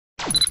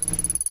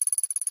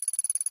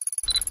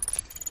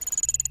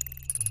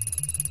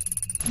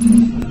Hey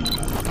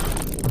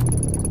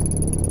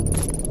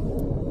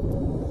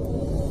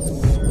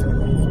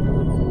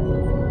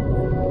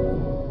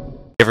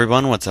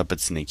everyone, what's up?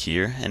 It's Nick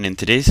here, and in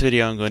today's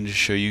video I'm going to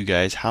show you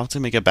guys how to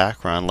make a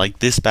background like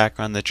this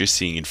background that you're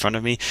seeing in front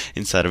of me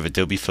inside of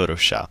Adobe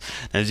Photoshop.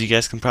 Now, as you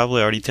guys can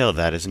probably already tell,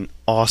 that is an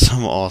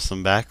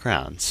awesome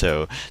background.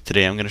 So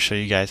today I'm going to show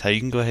you guys how you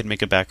can go ahead and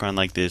make a background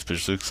like this,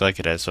 which looks like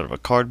it has sort of a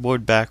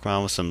cardboard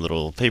background with some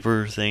little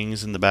paper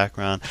things in the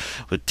background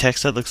with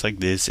text that looks like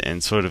this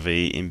and sort of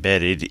a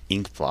embedded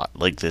ink blot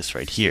like this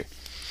right here.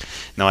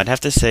 Now, I'd have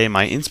to say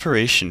my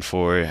inspiration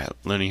for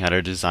learning how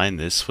to design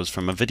this was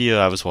from a video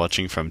I was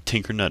watching from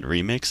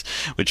Tinkernutremix,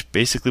 which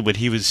basically what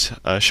he was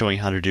showing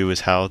how to do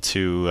is how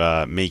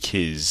to make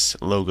his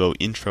logo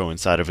intro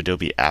inside of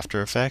Adobe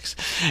After Effects.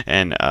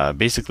 And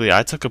basically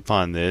I took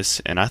upon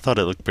this and I thought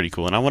it looked pretty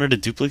cool, and I wanted to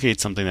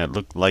duplicate something that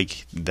looked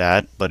like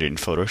that but in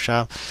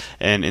Photoshop,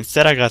 and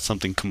instead I got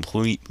something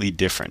completely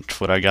different.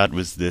 What I got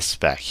was this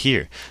back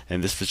here,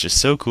 and this was just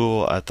so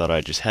cool I thought I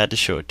just had to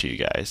show it to you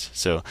guys.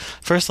 So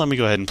first let me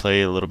go ahead and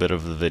play a little bit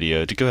of the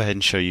video to go ahead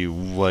and show you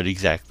what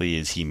exactly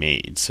is he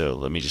made. So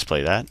let me just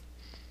play that.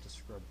 To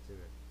scrub through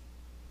it.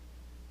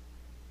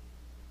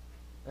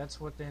 That's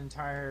what the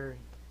entire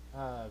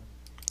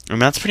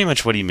and that's pretty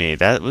much what he made.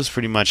 That was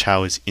pretty much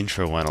how his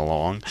intro went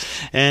along.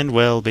 And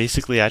well,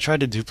 basically I tried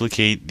to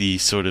duplicate the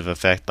sort of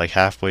effect like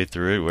halfway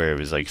through it where it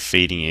was like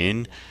fading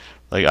in.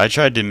 Like, I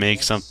tried to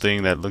make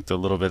something that looked a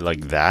little bit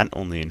like that,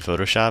 only in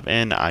Photoshop,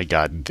 and I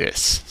got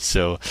this.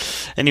 So,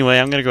 anyway,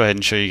 I'm going to go ahead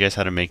and show you guys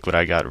how to make what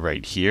I got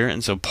right here.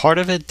 And so part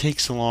of it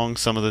takes along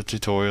some of the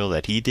tutorial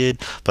that he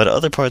did, but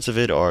other parts of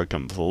it are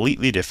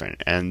completely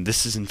different. And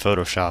this is in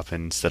Photoshop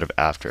instead of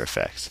After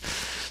Effects.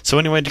 So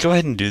anyway, to go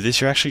ahead and do this,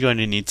 you're actually going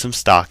to need some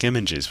stock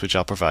images, which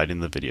I'll provide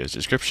in the video's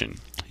description.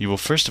 You will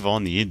first of all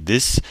need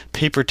this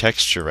paper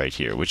texture right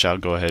here, which I'll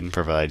go ahead and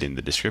provide in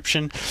the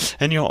description.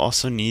 And you'll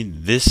also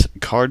need this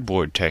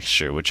cardboard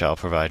texture, which I'll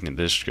provide in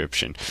the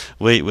description.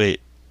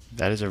 Wait,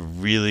 that is a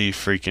really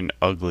freaking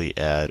ugly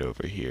ad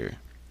over here.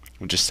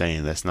 I'm just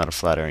saying, that's not a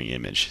flattering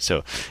image.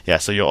 So yeah,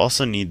 so you'll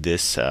also need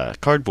this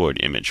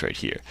cardboard image right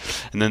here.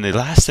 And then the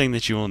last thing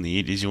that you will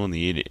need is you will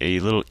need a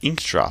little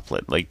ink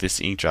droplet, like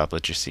this ink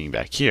droplet you're seeing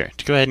back here.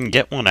 To go ahead and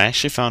get one, I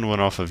actually found one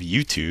off of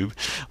YouTube,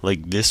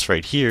 like this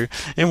right here.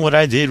 And what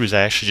I did was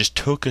I actually just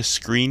took a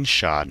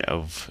screenshot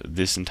of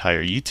this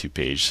entire YouTube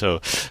page.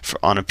 So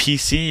on a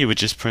PC, you would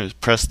just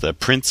press the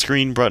print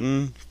screen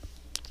button,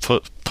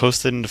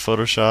 post it into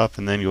Photoshop,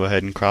 and then go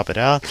ahead and crop it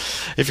out.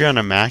 If you're on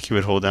a Mac, you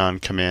would hold down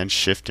Command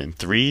Shift and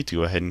 3 to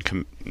go ahead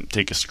and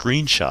take a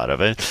screenshot of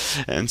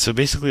it. And so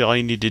basically all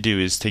you need to do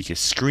is take a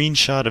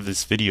screenshot of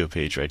this video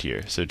page right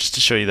here. So just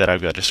to show you that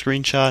I've got a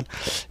screenshot,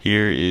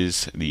 here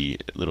is the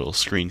little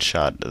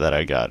screenshot that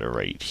I got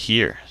right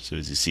here. So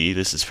as you see,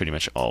 this is pretty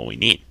much all we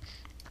need.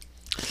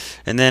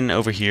 And then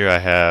over here I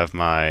have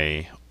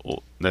my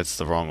that's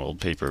the wrong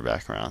old paper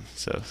background,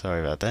 so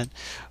sorry about that.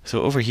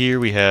 So over here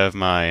we have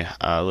my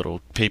little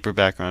paper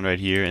background right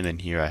here, and then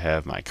here I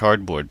have my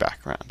cardboard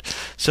background.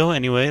 So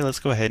anyway, let's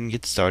go ahead and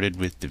get started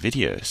with the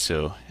video.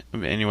 So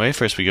anyway,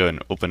 first we go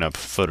and open up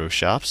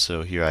Photoshop.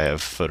 So here I have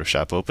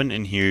Photoshop open,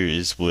 and here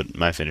is what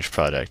my finished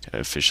product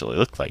officially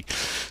looked like.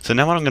 So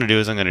now what I'm going to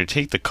do is I'm going to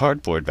take the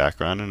cardboard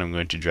background and I'm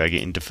going to drag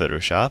it into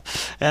Photoshop,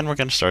 and we're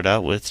going to start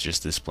out with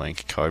just this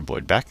blank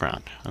cardboard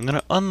background. I'm going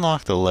to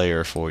unlock the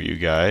layer for you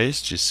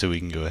guys just so we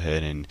can go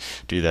ahead and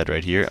do that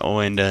right here. Oh,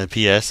 and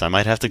P.S. I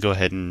might have to go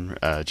ahead and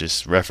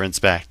just reference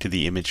back to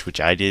the image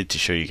which I did to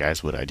show you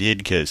guys what I did,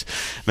 because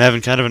I'm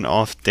having kind of an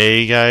off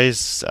day,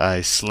 guys.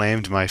 I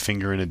slammed my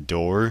finger in a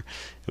door.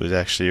 It was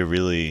actually a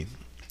really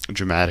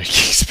dramatic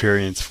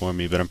experience for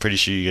me, but I'm pretty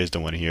sure you guys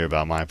don't want to hear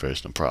about my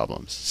personal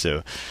problems.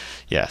 So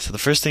yeah, so the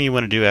first thing you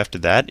want to do after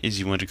that is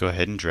you want to go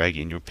ahead and drag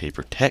in your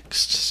paper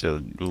text.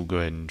 So we'll go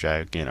ahead and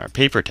drag in our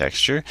paper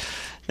texture,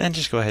 then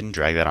just go ahead and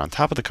drag that on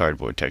top of the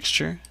cardboard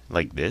texture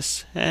like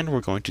this, and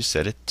we're going to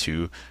set it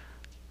to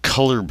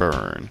color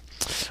burn.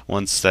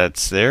 Once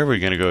that's there, we're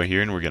going to go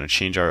here and we're going to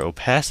change our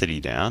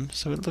opacity down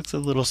so it looks a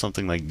little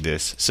something like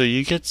this. So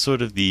you get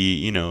sort of the,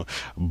 you know,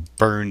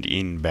 burned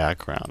in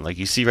background. Like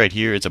you see right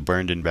here, it's a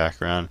burned in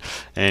background,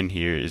 and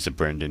here is a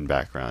burned in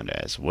background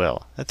as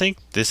well. I think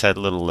this had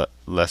a little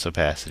less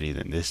opacity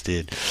than this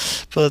did,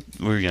 but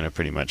we're going to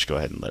pretty much go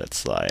ahead and let it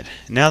slide.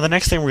 Now the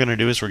next thing we're going to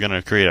do is we're going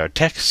to create our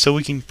text so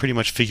we can pretty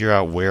much figure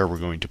out where we're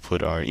going to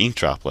put our ink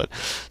droplet.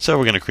 So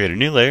we're going to create a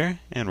new layer,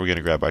 and we're going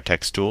to grab our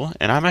text tool,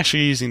 and I'm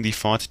actually using the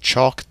font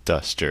Chalk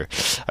Duster.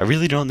 I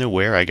really don't know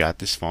where I got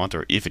this font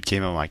or if it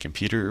came on my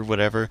computer or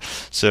whatever,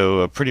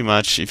 so pretty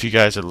much if you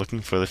guys are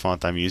looking for the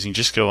font I'm using,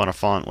 just go on a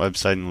font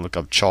website and look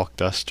up Chalk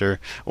Duster,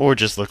 or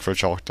just look for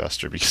Chalk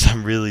Duster, because I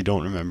really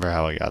don't remember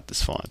how I got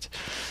this font.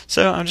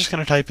 So I'm just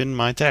going to type in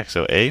my text,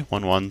 so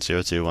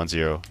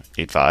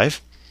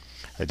A11021085.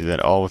 I did that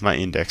all with my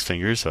index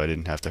finger, so I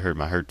didn't have to hurt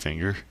my hurt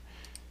finger.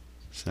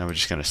 So now we're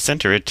just going to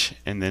center it,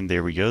 and then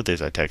there we go.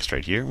 There's our text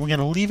right here. We're going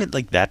to leave it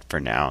like that for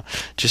now,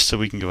 just so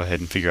we can go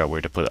ahead and figure out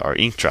where to put our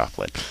ink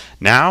droplet.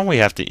 Now we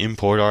have to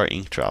import our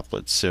ink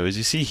droplets. So as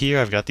you see here,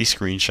 I've got the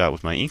screenshot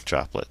with my ink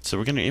droplet. So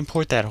we're going to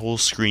import that whole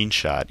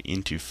screenshot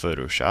into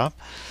Photoshop.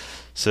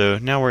 So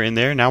now we're in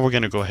there. Now we're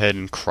going to go ahead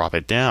and crop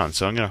it down.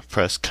 So I'm going to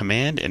press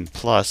Command and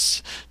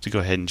plus to go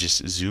ahead and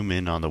just zoom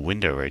in on the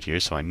window right here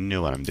so I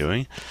know what I'm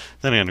doing.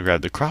 Then I'm going to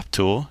grab the crop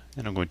tool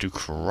and I'm going to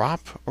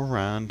crop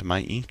around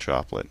my ink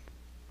droplet.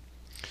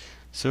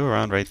 So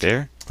around right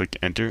there, click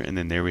enter, and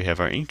then there we have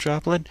our ink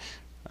droplet.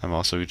 I'm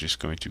also just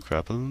going to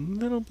crop a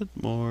little bit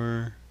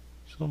more.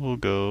 So we'll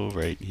go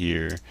right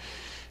here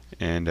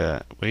and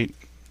wait,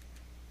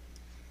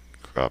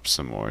 crop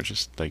some more,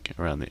 just like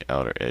around the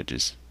outer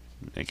edges.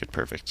 Make it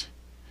perfect.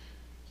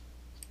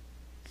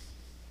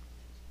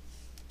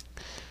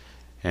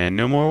 And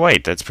no more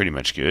white, that's pretty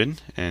much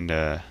good. And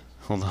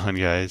hold on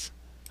guys,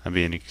 I'm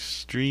being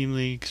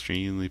extremely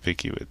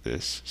picky with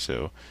this,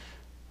 so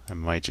I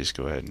might just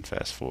go ahead and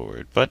fast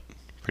forward, but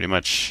pretty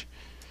much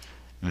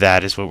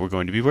that is what we're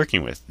going to be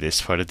working with,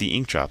 this part of the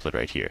ink droplet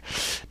right here.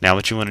 Now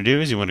what you want to do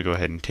is you want to go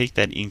ahead and take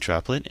that ink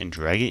droplet and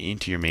drag it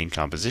into your main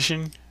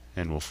composition,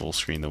 and we'll full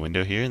screen the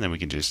window here, and then we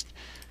can just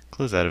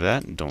close out of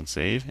that and don't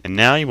save. And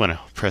now you want to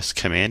press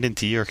Command and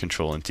T or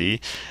Control and T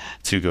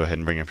to go ahead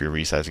and bring up your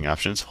resizing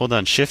options. Hold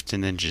on Shift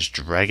and then just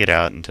drag it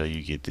out until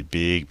you get the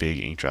big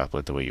ink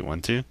droplet the way you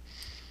want to.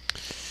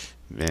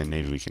 Then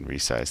maybe we can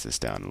resize this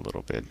down a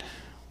little bit.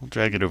 We'll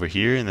drag it over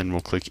here and then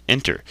we'll click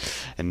enter.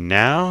 And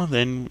now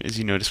then, as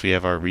you notice, we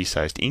have our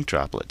resized ink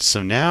droplet.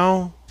 So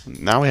now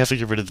we have to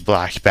get rid of the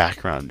black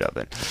background of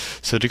it.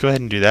 So to go ahead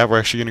and do that, we're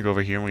actually going to go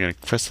over here and we're going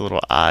to press the little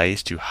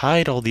eyes to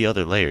hide all the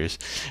other layers.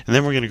 And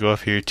then we're going to go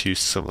up here to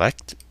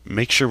select,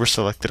 make sure we're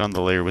selected on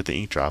the layer with the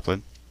ink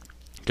droplet.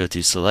 Go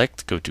to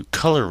select, go to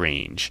color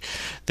range,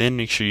 then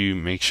make sure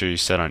you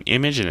set on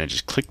image, and then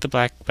just click the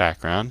black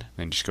background,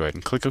 then just go ahead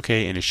and click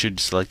OK, and it should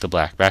select the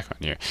black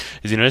background here.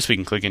 As you notice, we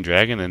can click and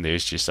drag, and then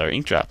there's just our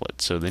ink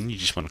droplet. So then you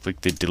just want to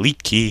click the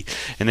delete key,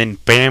 and then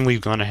bam,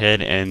 we've gone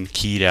ahead and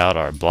keyed out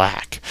our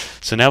black.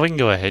 So now we can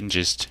go ahead and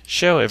just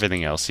show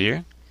everything else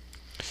here.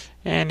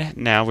 And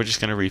now we're just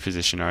going to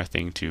reposition our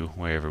thing to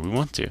wherever we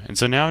want to. And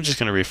so now I'm just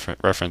going to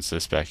reference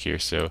this back here.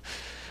 So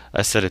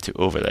I set it to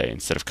overlay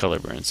instead of color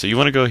burn. So you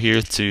want to go here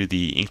to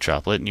the ink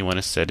droplet and you want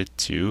to set it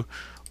to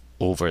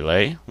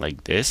overlay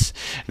like this.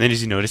 And then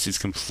as you notice, it's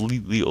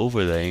completely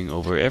overlaying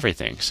over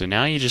everything. So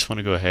now you just want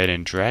to go ahead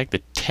and drag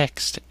the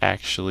text,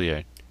 actually,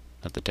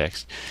 not the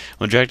text.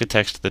 We'll drag the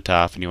text to the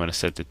top, and you want to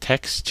set the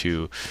text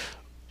to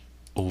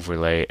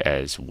overlay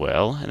as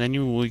well. And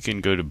then we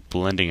can go to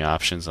blending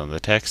options on the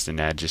text and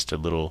add just a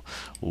little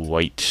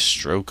white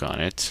stroke on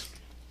it.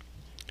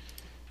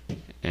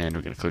 And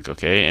we're going to click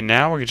OK. And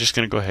now we're just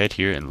going to go ahead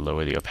here and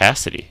lower the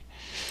opacity.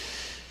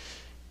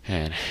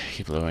 And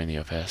keep lowering the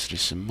opacity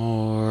some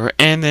more.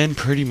 And then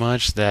pretty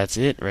much that's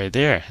it right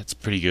there. That's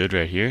pretty good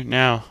right here.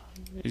 Now,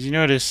 as you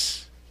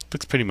notice, it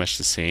looks pretty much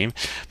the same.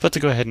 But to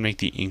go ahead and make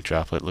the ink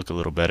droplet look a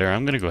little better,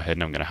 I'm going to go ahead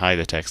and I'm going to hide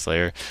the text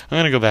layer. I'm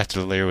going to go back to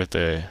the layer with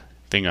the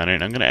thing on it.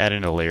 And I'm going to add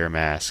in a layer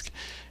mask.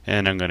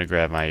 And I'm going to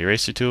grab my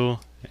eraser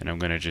tool. And I'm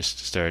going to just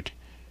start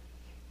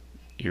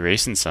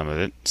erasing some of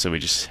it, so we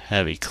just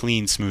have a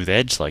clean, smooth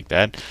edge like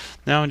that.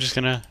 Now I'm just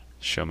gonna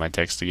show my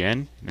text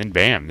again, and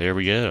bam, there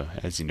we go.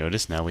 As you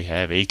notice, now we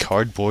have a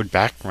cardboard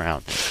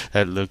background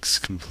that looks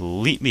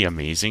completely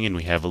amazing, and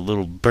we have a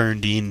little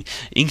burned in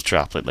ink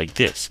droplet like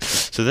this.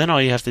 So then all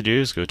you have to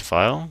do is go to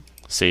File,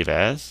 Save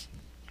As.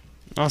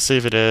 I'll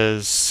save it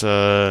as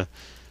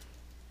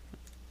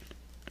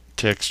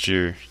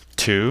Texture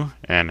 2,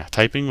 and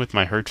typing with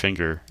my hurt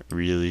finger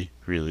really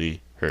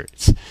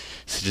hurts.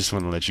 So just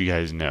want to let you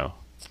guys know.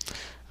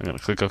 I'm going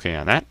to click OK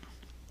on that.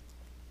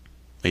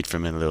 Wait for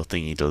my little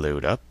thingy to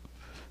load up.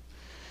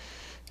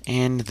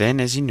 And then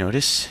as you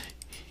notice,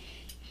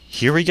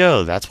 here we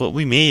go. That's what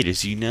we made.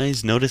 As you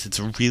guys notice, it's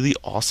a really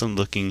awesome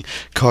looking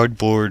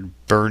cardboard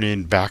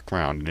burn-in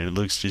background, and it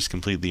looks just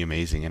completely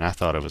amazing, and I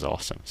thought it was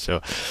awesome.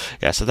 So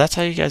yeah, so that's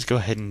how you guys go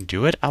ahead and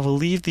do it. I will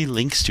leave the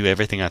links to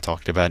everything I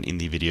talked about in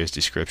the video's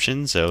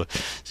description. So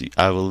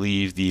I will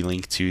leave the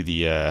link to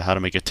the how to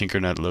make a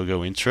Tinkernut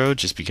logo intro,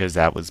 just because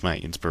that was my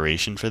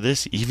inspiration for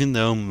this. Even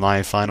though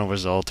my final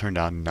result turned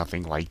out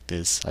nothing like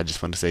this, I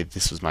just want to say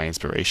this was my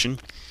inspiration.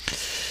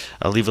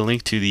 I'll leave a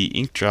link to the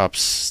ink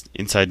drops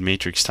inside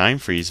matrix time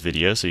freeze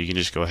video, so you can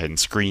just go ahead and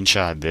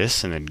screenshot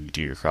this and then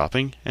do your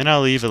cropping. And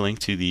I'll leave a link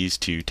to these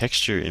two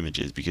texture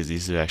images, because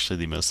these are actually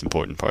the most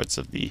important parts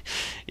of the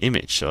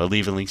image. So I'll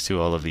leave a link to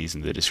all of these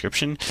in the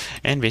description.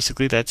 And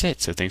basically that's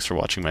it. So thanks for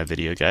watching my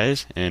video,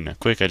 guys. And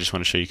quick, I just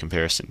want to show you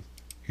comparison.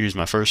 Here's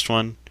my first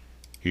one.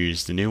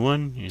 Here's the new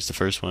one. Here's the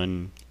first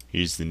one.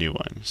 Here's the new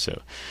one.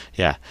 So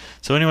yeah,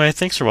 so anyway,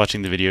 thanks for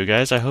watching the video,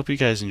 guys. I hope you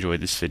guys enjoyed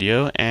this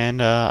video,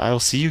 and I will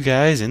see you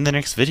guys in the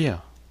next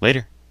video.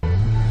 Later.